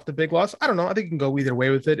fresh off the big loss. I don't know. I think you can go either way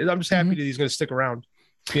with it. I'm just happy that he's going to stick around.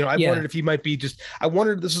 I wondered if he might be I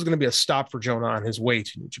wondered if this was going to be a stop for Jonah on his way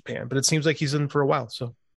to New Japan, but it seems like he's in for a while.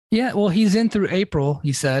 So. Yeah, well, he's in through April,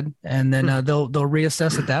 he said, and then they'll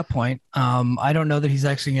reassess at that point. I don't know that he's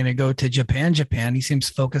actually going to go to Japan. He seems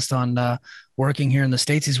focused on working here in the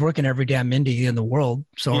States. He's working every damn indie in the world,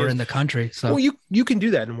 or in the country. So, well, you can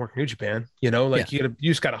do that and work New Japan. You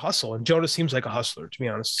just got to hustle. And Jonah seems like a hustler, to be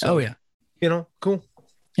honest. So, cool.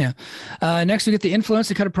 Yeah. Next, we get the Influence.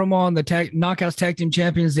 They cut a promo on the Knockouts Tag Team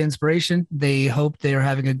Champions, The Inspiration. They hope they are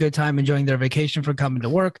having a good time enjoying their vacation from coming to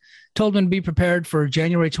work. Told them to be prepared for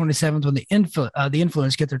January 27th when the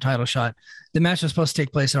Influence get their title shot. The match was supposed to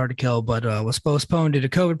take place at Hard to Kill, but was postponed due to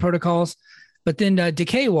COVID protocols. But then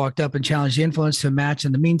Decay walked up and challenged the Influence to a match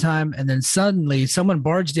in the meantime. And then suddenly someone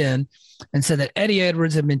barged in and said that Eddie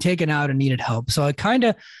Edwards had been taken out and needed help. So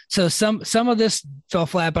some of this fell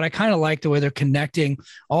flat, but I kind of like the way they're connecting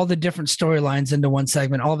all the different storylines into one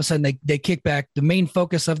segment. All of a sudden they kick back. The main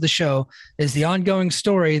focus of the show is the ongoing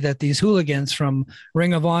story that these hooligans from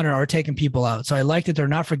Ring of Honor are taking people out. So I like that they're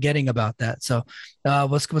not forgetting about that. So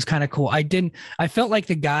was kind of cool. I felt like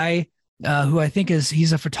the guy who I think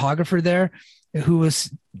he's a photographer there, who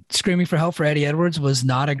was screaming for help for Eddie Edwards, was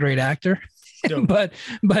not a great actor. No. but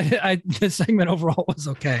the segment overall was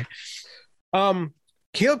okay.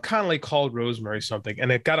 Caleb Connolly called Rosemary something,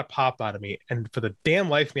 and it got a pop out of me. And for the damn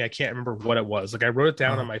life of me, I can't remember what it was. Like I wrote it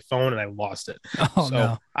down on my phone and I lost it. Oh, so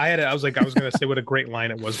no. I was going to say what a great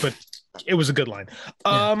line it was, but it was a good line.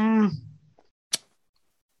 Yeah.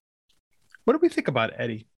 What do we think about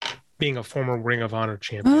Eddie being a former Ring of Honor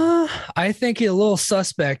champion? I think he's a little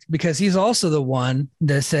suspect because he's also the one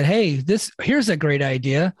that said, hey, here's a great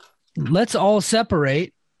idea. Let's all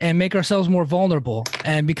separate and make ourselves more vulnerable.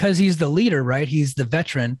 And because he's the leader, right? He's the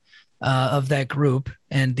veteran of that group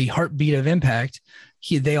and the heartbeat of Impact.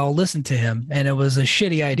 They all listened to him, and it was a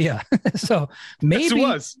shitty idea. So maybe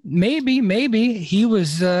he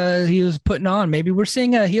was putting on. Maybe we're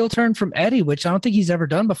seeing a heel turn from Eddie, which I don't think he's ever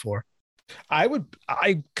done before. I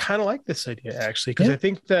kind of like this idea actually, because I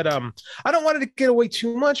think that I don't want it to get away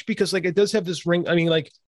too much because like it does have this ring. I mean,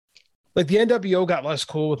 like the NWO got less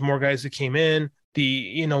cool with more guys that came in.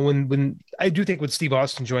 When I do think when Steve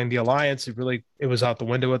Austin joined the Alliance, it was out the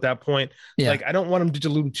window at that point. Yeah. Like I don't want him to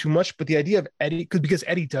dilute too much, but the idea of Eddie, because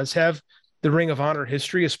Eddie does have the Ring of Honor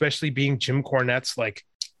history, especially being Jim Cornette's like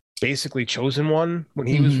basically chosen one when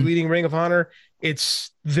he was leading Ring of Honor.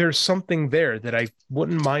 There's something there that I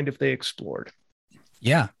wouldn't mind if they explored.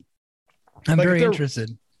 Yeah. I'm very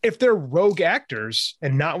interested. If they're rogue actors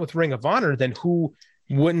and not with Ring of Honor, then who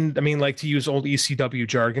wouldn't? I mean, like to use old ECW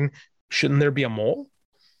jargon, shouldn't there be a mole?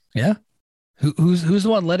 Yeah. Who's the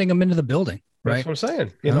one letting them into the building? Right. That's what I'm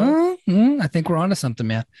saying. You know, I think we're onto something,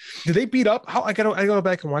 man. Did they beat up? I gotta go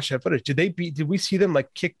back and watch that footage. Did we see them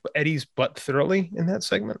like kick Eddie's butt thoroughly in that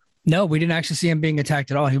segment? No, we didn't actually see him being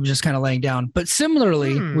attacked at all. He was just kind of laying down. But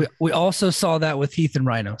similarly, we also saw that with Heath and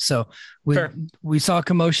Rhino. So we saw a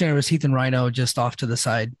commotion. It was Heath and Rhino just off to the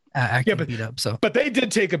side, acting beat up. So, but they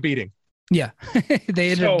did take a beating. Yeah,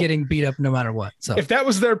 they ended up getting beat up no matter what. So if that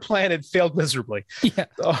was their plan, it failed miserably. Yeah,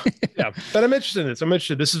 yeah. But I'm interested in this. I'm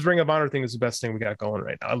interested. This is Ring of Honor thing is the best thing we got going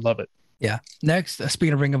right now. I love it. Yeah. Next,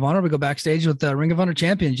 speaking of Ring of Honor, we go backstage with the Ring of Honor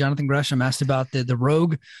champion, Jonathan Gresham, asked about the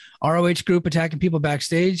Rogue ROH group attacking people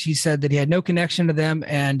backstage. He said that he had no connection to them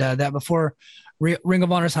and that before Ring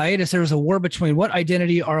of Honor's hiatus, there was a war between what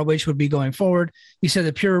identity ROH would be going forward. He said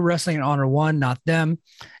that Pure Wrestling and Honor won, not them.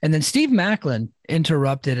 And then Steve Macklin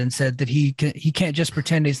interrupted and said that he can't just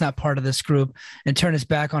pretend he's not part of this group and turn his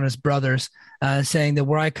back on his brothers, saying that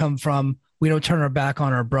where I come from, we don't turn our back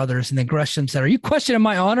on our brothers. And then Gresham said, are you questioning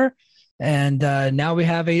my honor? And now we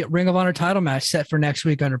have a Ring of Honor title match set for next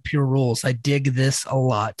week under Pure Rules. I dig this a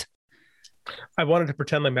lot. I wanted to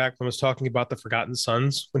pretend like Macklin was talking about the Forgotten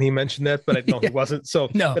Sons when he mentioned that, but I know he wasn't. So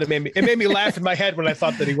no, but it made me laugh in my head when I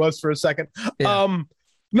thought that he was for a second. Yeah.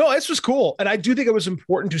 No, this was cool. And I do think it was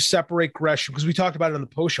important to separate Gresham because we talked about it on the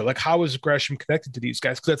post show. Like, how is Gresham connected to these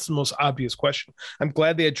guys? Because that's the most obvious question. I'm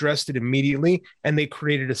glad they addressed it immediately and they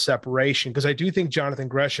created a separation because I do think Jonathan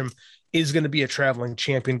Gresham is going to be a traveling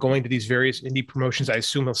champion going to these various indie promotions. I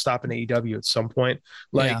assume he'll stop in AEW at some point.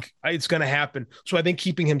 It's going to happen. So I think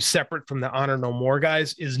keeping him separate from the Honor No More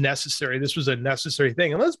guys is necessary. This was a necessary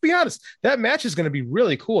thing. And let's be honest, that match is going to be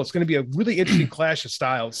really cool. It's going to be a really interesting clash of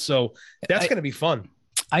styles. So that's going to be fun.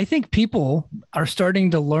 I think people are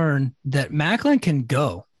starting to learn that Macklin can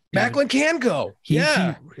go. Macklin can go.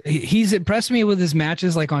 He's impressed me with his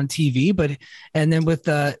matches like on TV, and then with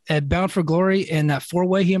at Bound for Glory and that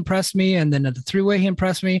 4-way, he impressed me. And then at the 3-way, he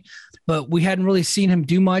impressed me, but we hadn't really seen him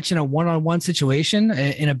do much in a one-on-one situation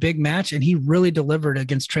in a big match. And he really delivered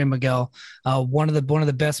against Trey Miguel. One of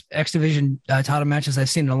the best X Division title matches I've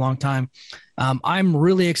seen in a long time. I'm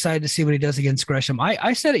really excited to see what he does against Gresham.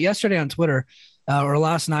 I said it yesterday on Twitter or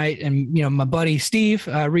last night. And, my buddy Steve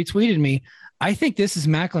retweeted me. I think this is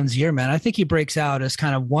Macklin's year, man. I think he breaks out as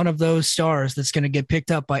kind of one of those stars that's going to get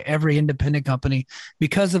picked up by every independent company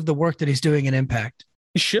because of the work that he's doing in Impact.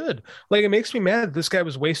 He should. Like, it makes me mad that this guy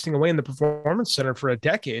was wasting away in the Performance Center for a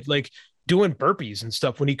decade, like doing burpees and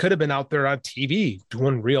stuff when he could have been out there on TV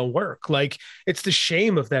doing real work. Like, it's the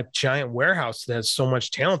shame of that giant warehouse that has so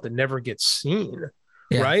much talent that never gets seen,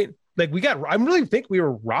 right? Like I really think we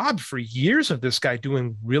were robbed for years of this guy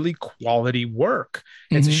doing really quality work.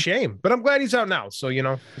 It's a shame, but I'm glad he's out now. So,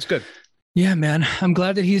 it's good. Yeah, man. I'm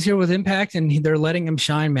glad that he's here with Impact and they're letting him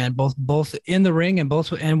shine, man, both in the ring and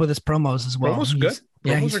with his promos as well. Promos good.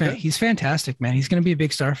 Yeah, he's fantastic, man. He's going to be a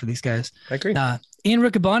big star for these guys. I agree. Ian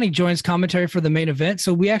Riccaboni joins commentary for the main event.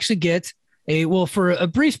 So we actually get for a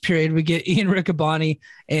brief period, we get Ian Riccaboni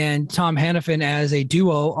and Tom Hannafin as a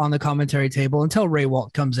duo on the commentary table until Ray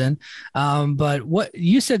Walt comes in. But what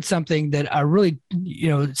you said something that I really,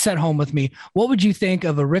 set home with me. What would you think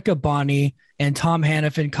of a Riccaboni and Tom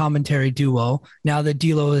Hannafin commentary duo now that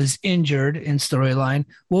D'Lo is injured in storyline?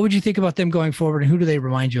 What would you think about them going forward, and who do they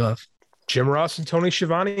remind you of? Jim Ross and Tony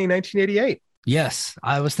Schiavone in 1988. Yes,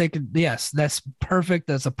 I was thinking, yes, that's perfect.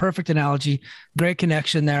 That's a perfect analogy. Great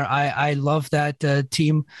connection there. I love that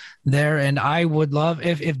team there. And I would love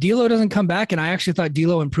if D'Lo doesn't come back, and I actually thought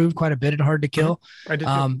D'Lo improved quite a bit at Hard to Kill. I did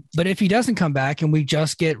too. But if he doesn't come back and we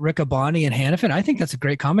just get Riccaboni and Hannafin, I think that's a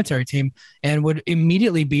great commentary team and would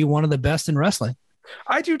immediately be one of the best in wrestling.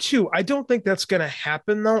 I do too. I don't think that's going to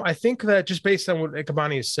happen though. I think that just based on what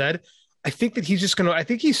Riccaboni has said, I think that I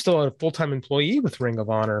think he's still a full-time employee with Ring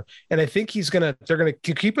of Honor. And I think they're going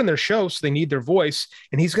to keep in their show. So they need their voice,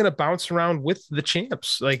 and he's going to bounce around with the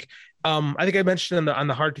champs. Like, I think I mentioned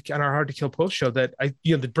on our Hard to Kill post show that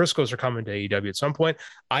the Briscoes are coming to AEW at some point.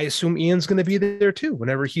 I assume Ian's going to be there too,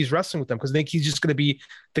 whenever he's wrestling with them, because I think he's just going to be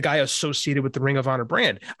the guy associated with the Ring of Honor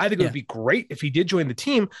brand. I think it would be great if he did join the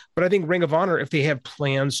team, but I think Ring of Honor, if they have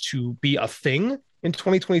plans to be a thing in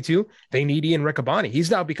 2022, they need Ian Riccaboni.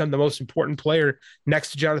 He's now become the most important player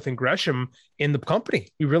next to Jonathan Gresham in the company.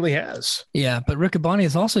 He really has. Yeah, but Riccaboni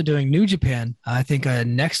is also doing New Japan. I think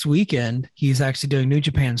next weekend he's actually doing New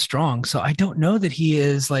Japan Strong. So I don't know that he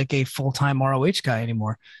is like a full-time ROH guy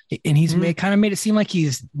anymore. And he's kind of made it seem like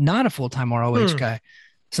he's not a full-time ROH guy.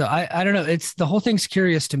 So I don't know. It's the whole thing's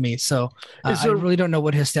curious to me. So I really don't know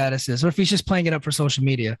what his status is, or if he's just playing it up for social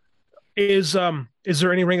media. Is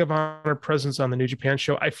there any Ring of Honor presence on the New Japan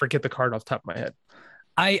show? I forget the card off the top of my head.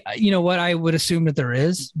 I would assume that there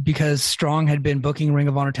is, because Strong had been booking Ring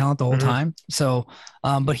of Honor talent the whole time. So,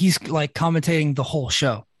 but he's like commentating the whole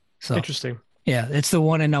show. So interesting. Yeah. It's the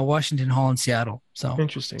one in Washington Hall in Seattle. So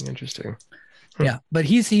interesting. Yeah, but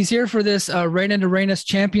he's here for this Reina de Reinas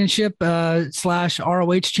championship /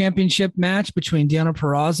 ROH championship match between Deonna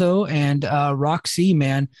Purrazzo and Roxy,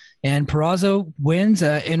 man. And Purrazzo wins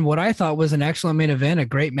in what I thought was an excellent main event, a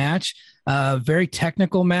great match, very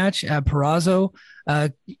technical match. Purrazzo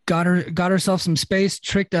got herself some space,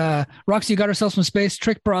 Roxy got herself some space,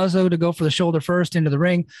 tricked Purrazzo to go for the shoulder first into the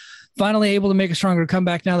ring. Finally able to make a stronger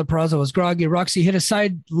comeback now that Purrazzo was groggy. Roxy hit a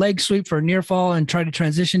side leg sweep for a near fall and tried to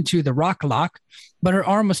transition to the rock lock, but her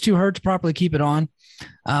arm was too hurt to properly keep it on.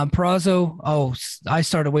 Purrazzo, I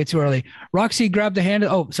started way too early. Roxy grabbed the hand.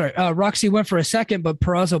 Roxy went for a second, but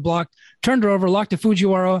Purrazzo blocked, turned her over, locked to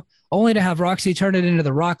Fujiwara, only to have Roxy turn it into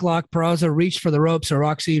the rock lock. Purrazzo reached for the ropes, so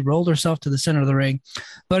Roxy rolled herself to the center of the ring.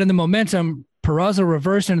 But in the momentum, Purrazzo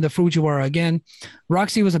reversed into the Fujiwara again.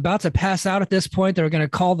 Roxy was about to pass out at this point. They were going to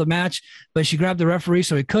call the match, but she grabbed the referee,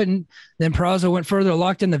 so he couldn't. Then Purrazzo went further,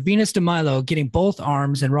 locked in the Venus de Milo, getting both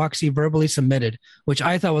arms, and Roxy verbally submitted, which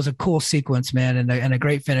I thought was a cool sequence, man, and a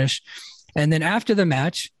great finish. And then after the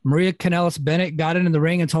match, Maria Kanellis-Bennett got into the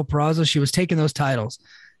ring and told Purrazzo she was taking those titles.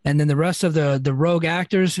 And then the rest of the rogue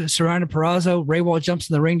actors surrounded Purrazzo. Ray Walt jumps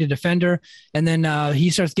in the ring to defend her, and then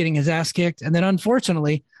he starts getting his ass kicked. And then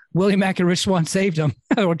unfortunately, Willie Mack and Rich Swann saved him,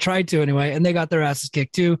 or tried to anyway, and they got their asses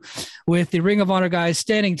kicked too, with the Ring of Honor guys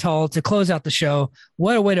standing tall to close out the show.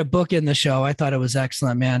 What a way to book in the show. I thought it was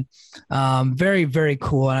excellent, man. Very, very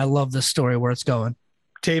cool, and I love the story where it's going.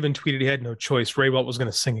 Taven tweeted he had no choice. Ray Walt was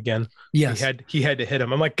going to sing again. Yes. He had to hit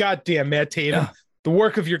him. I'm like, God damn, Matt Taven, the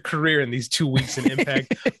work of your career in these 2 weeks in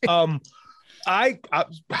Impact.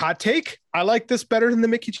 Hot take, I like this better than the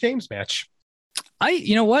Mickie James match.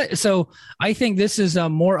 You know what? So I think this is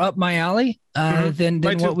more up my alley than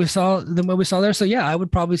what we saw there. So yeah, I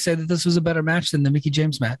would probably say that this was a better match than the Mickie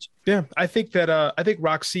James match. Yeah, I think that I think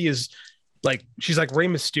Roxy is she's like Rey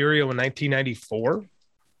Mysterio in 1994,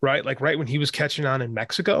 right? Like right when he was catching on in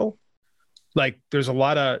Mexico. Like there's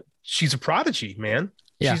she's a prodigy, man.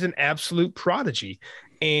 Yeah. She's an absolute prodigy.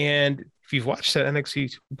 And if you've watched that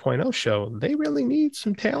NXT 2.0 show, they really need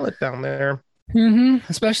some talent down there.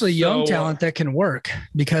 Especially young talent that can work,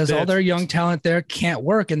 because all their young talent there can't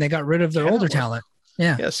work, and they got rid of their older talent.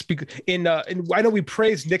 Yeah. Yes. And I know we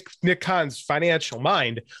praise Nick Khan's financial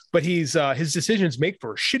mind, but his decisions make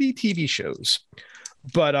for shitty TV shows.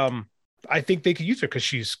 But I think they could use her because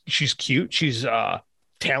she's cute. She's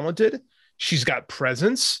talented. She's got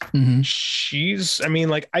presence.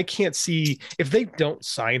 I can't see if they don't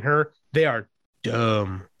sign her, they are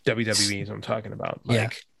dumb. WWE is what I'm talking about.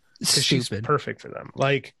 Because she's perfect for them.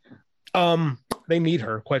 They need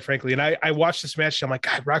her, quite frankly. And I watched this match. I'm like,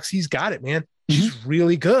 God, Roxy's got it, man. She's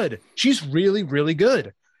really good. She's really, really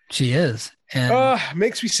good. She is. And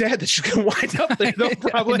Makes me sad that she's gonna wind up there. Though,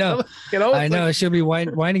 probably. I know she'll be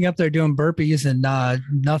winding up there doing burpees and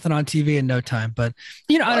nothing on TV in no time. But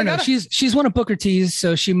I don't know. She's one of Booker T's,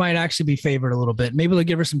 so she might actually be favored a little bit. Maybe they'll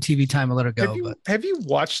give her some TV time and let her go. Have you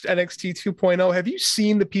watched NXT 2.0? Have you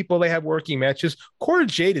seen the people they have working matches? Cora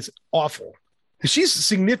Jade is awful. She's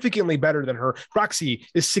significantly better than her. Roxy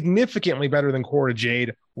is significantly better than Cora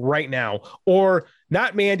Jade right now. Or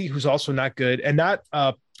not Mandy, who's also not good, and not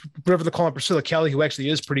whatever they call her, Priscilla Kelly, who actually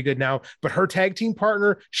is pretty good now. But her tag team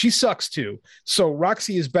partner, she sucks too. So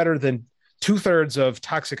Roxy is better than 2/3 of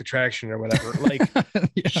Toxic Attraction or whatever. Like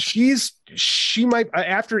she might,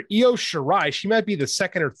 after Io Shirai, she might be the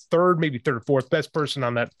second or third, maybe third or fourth best person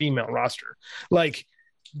on that female roster. Like,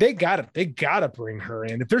 they gotta bring her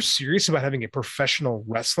in if they're serious about having a professional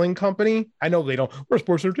wrestling company. I know they don't. We're a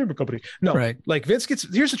sports entertainment company. No, right. Like Vince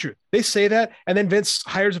here's the truth. They say that, and then Vince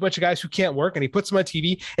hires a bunch of guys who can't work, and he puts them on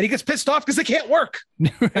TV, and he gets pissed off because they can't work.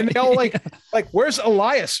 Right. And they all like, where's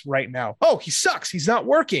Elias right now? Oh, he sucks. He's not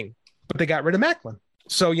working. But they got rid of Macklin.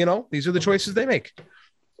 So these are the choices they make.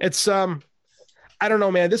 It's I don't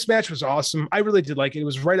know, man. This match was awesome. I really did like it. It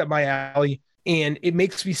was right up my alley. And it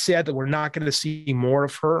makes me sad that we're not going to see more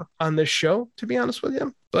of her on this show, to be honest with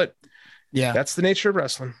you. But yeah, that's the nature of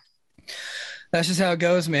wrestling. That's just how it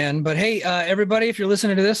goes, man. But hey, everybody, if you're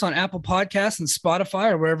listening to this on Apple Podcasts and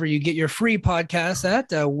Spotify or wherever you get your free podcasts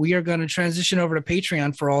at, we are going to transition over to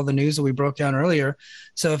Patreon for all the news that we broke down earlier.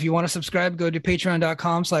 So if you want to subscribe, go to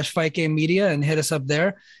patreon.com/FightGameMedia and hit us up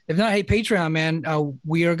there. If not, hey, Patreon, man,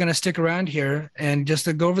 we are going to stick around here and just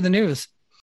to go over the news.